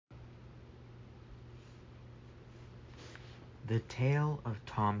The Tale of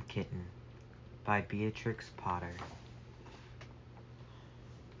Tom Kitten by Beatrix Potter.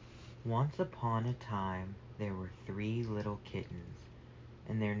 Once upon a time there were 3 little kittens,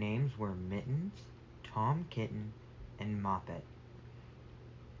 and their names were Mittens, Tom Kitten, and Moppet.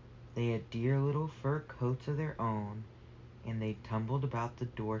 They had dear little fur coats of their own, and they tumbled about the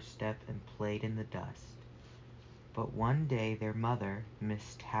doorstep and played in the dust. But one day their mother,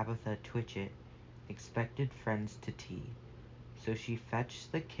 Miss Tabitha Twitchit, expected friends to tea. So she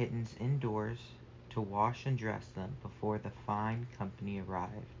fetched the kittens indoors to wash and dress them before the fine company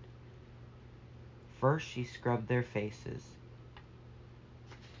arrived. First she scrubbed their faces.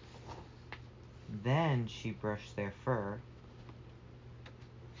 Then she brushed their fur.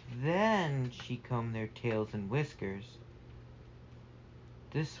 Then she combed their tails and whiskers.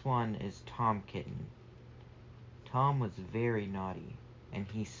 This one is Tom Kitten. Tom was very naughty, and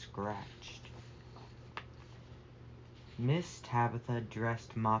he scratched. Miss Tabitha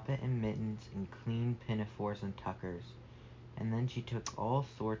dressed Moppet and Mittens in clean pinafores and tuckers, and then she took all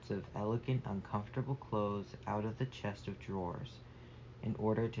sorts of elegant, uncomfortable clothes out of the chest of drawers, in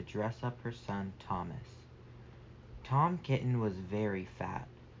order to dress up her son Thomas. Tom Kitten was very fat,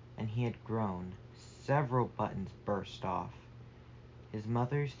 and he had grown. Several buttons burst off. His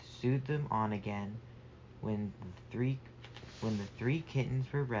mother sewed them on again. When the three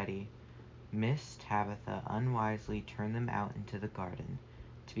kittens were ready, Miss Tabitha unwisely turned them out into the garden,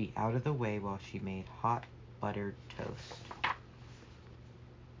 to be out of the way while she made hot buttered toast.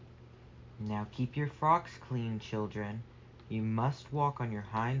 Now keep your frocks clean, children. You must walk on your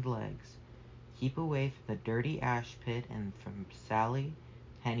hind legs. Keep away from the dirty ash pit and from Sally,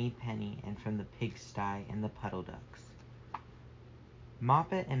 Henny Penny, and from the pigsty and the puddle ducks.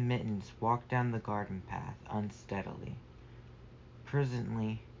 Moppet and Mittens walked down the garden path unsteadily.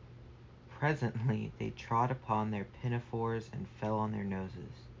 Presently they trod upon their pinafores and fell on their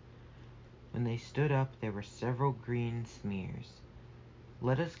noses. When they stood up, there were several green smears.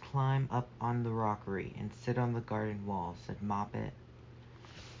 "Let us climb up on the rockery and sit on the garden wall," said Moppet.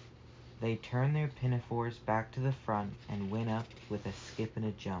 They turned their pinafores back to the front and went up with a skip and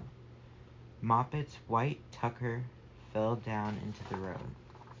a jump. Moppet's white tucker fell down into the road.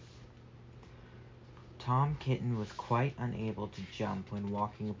 Tom Kitten was quite unable to jump when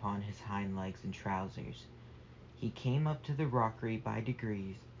walking upon his hind legs and trousers. He came up to the rockery by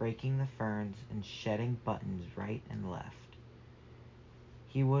degrees, breaking the ferns and shedding buttons right and left.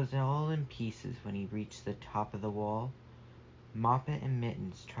 He was all in pieces when he reached the top of the wall. Moppet and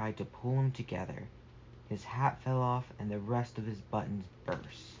Mittens tried to pull him together. His hat fell off and the rest of his buttons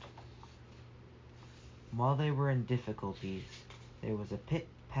burst. While they were in difficulties, there was a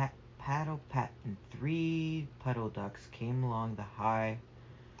pit-pat, paddle-pat, and 3 puddle ducks came along the high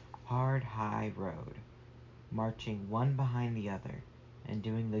road, marching one behind the other, and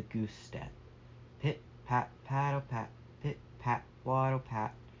doing the goose step. Pit-pat, paddle-pat, pit-pat,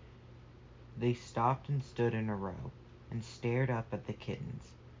 waddle-pat. They stopped and stood in a row, and stared up at the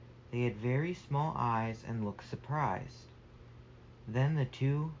kittens. They had very small eyes and looked surprised. Then the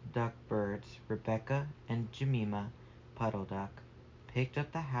 2 duck birds, Rebecca and Jemima Puddle Duck, picked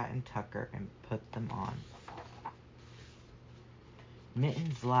up the hat and tucker and put them on.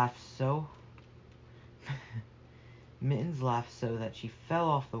 Mittens laughed so that she fell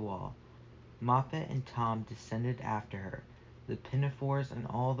off the wall. Moppet and Tom descended after her. The pinafores and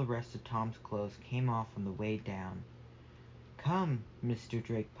all the rest of Tom's clothes came off on the way down. "Come, Mr.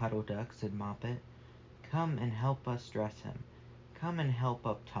 Drake Puddle Duck," said Moppet. "Come and help us dress him. Come and help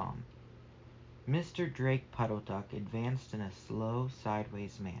up Tom." Mr. Drake Puddle Duck advanced in a slow,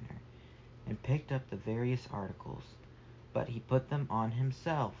 sideways manner, and picked up the various articles, but he put them on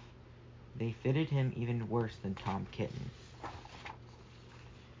himself. They fitted him even worse than Tom Kitten.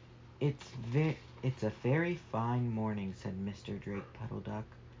 It's a very fine morning," said Mr. Drake Puddle Duck,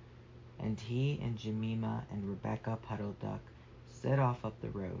 and he and Jemima and Rebecca Puddle Duck set off up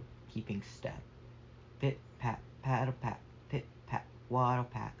the road, keeping step. Pit-pat, paddle-pat, pit-pat,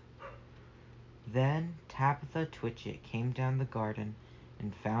 waddle-pat. Then Tabitha Twitchit came down the garden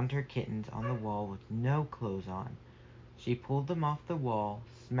and found her kittens on the wall with no clothes on. She pulled them off the wall,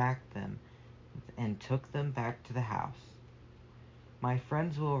 smacked them, and took them back to the house. My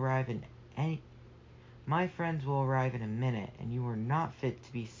friends will arrive in a minute, and you are not fit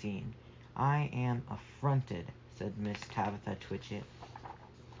to be seen. I am affronted," said Miss Tabitha Twitchit.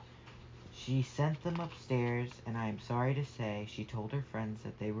 She sent them upstairs, and I am sorry to say she told her friends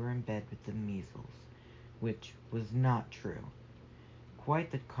that they were in bed with the measles, which was not true. Quite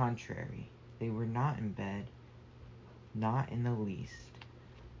the contrary, they were not in bed, not in the least.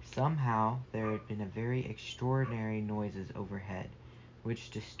 Somehow there had been a very extraordinary noises overhead, which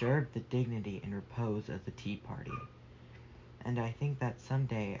disturbed the dignity and repose of the tea party. And I think that some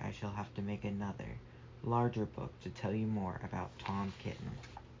day I shall have to make another, larger book to tell you more about Tom Kitten.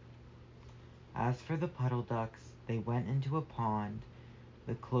 As for the puddle ducks, they went into a pond.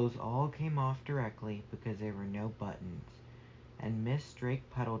 The clothes all came off directly because there were no buttons, and Miss Drake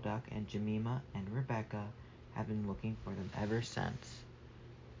Puddle Duck and Jemima and Rebecca have been looking for them ever since.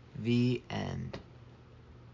 The end.